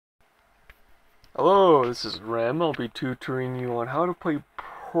Hello, this is Rem. I'll be tutoring you on how to play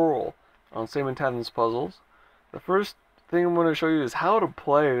Pearl on Sam and Tatham's puzzles. The first thing I'm going to show you is how to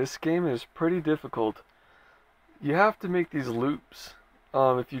play. This game is pretty difficult. You have to make these loops.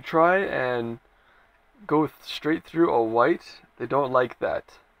 If you try and go straight through a white, they don't like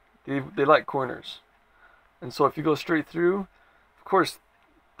that. They like corners. And so if you go straight through, of course,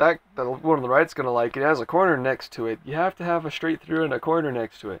 the one on the right's going to like it. It has a corner next to it. You have to have a straight through and a corner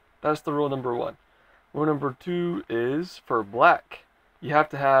next to it. That's the rule number one. Rule number two is for black. You have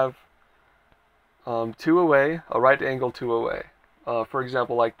to have two away, a right angle two away. For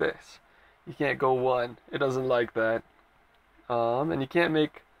example, like this. You can't go one. It doesn't like that. And you can't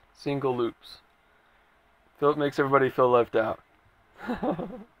make single loops. It makes everybody feel left out.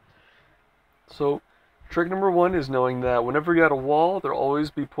 So, trick number one is knowing that whenever you're at a wall, they'll always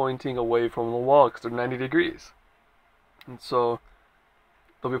be pointing away from the wall because they're 90 degrees. And so,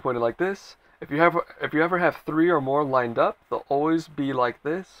 they'll be pointed like this. If you ever have three or more lined up, they'll always be like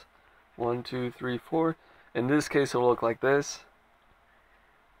this. 1, 2, 3, 4. In this case, it'll look like this.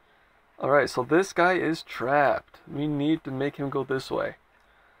 Alright, so this guy is trapped. We need to make him go this way.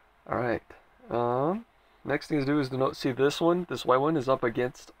 Alright. Next thing to do is to see this one. This white one is up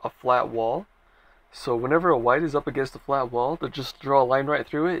against a flat wall. So whenever a white is up against a flat wall, to just draw a line right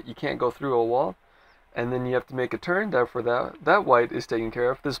through it. You can't go through a wall. And then you have to make a turn. Therefore, that white is taken care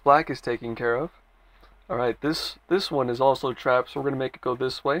of. This black is taken care of. Alright, this one is also trapped, so we're going to make it go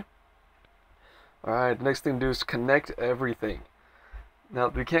this way. Alright, the next thing to do is connect everything. Now,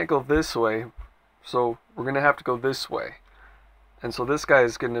 we can't go this way, so we're going to have to go this way. And so this guy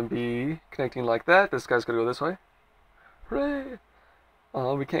is going to be connecting like that. This guy's going to go this way. Hooray!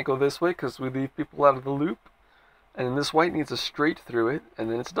 We can't go this way because we leave people out of the loop. And then this white needs a straight through it,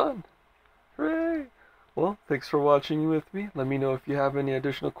 and then it's done. Hooray! Well, thanks for watching with me. Let me know if you have any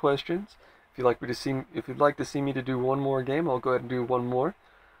additional questions. If you'd like to see me to do one more game, I'll go ahead and do one more.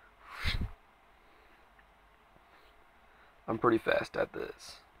 I'm pretty fast at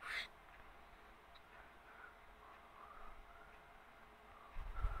this.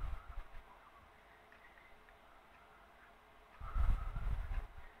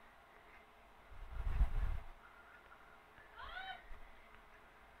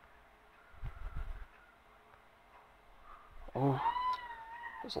 Oh,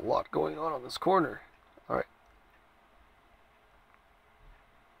 there's a lot going on this corner. Alright.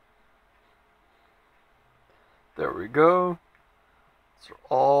 There we go. It's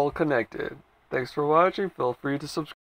all connected. Thanks for watching. Feel free to subscribe.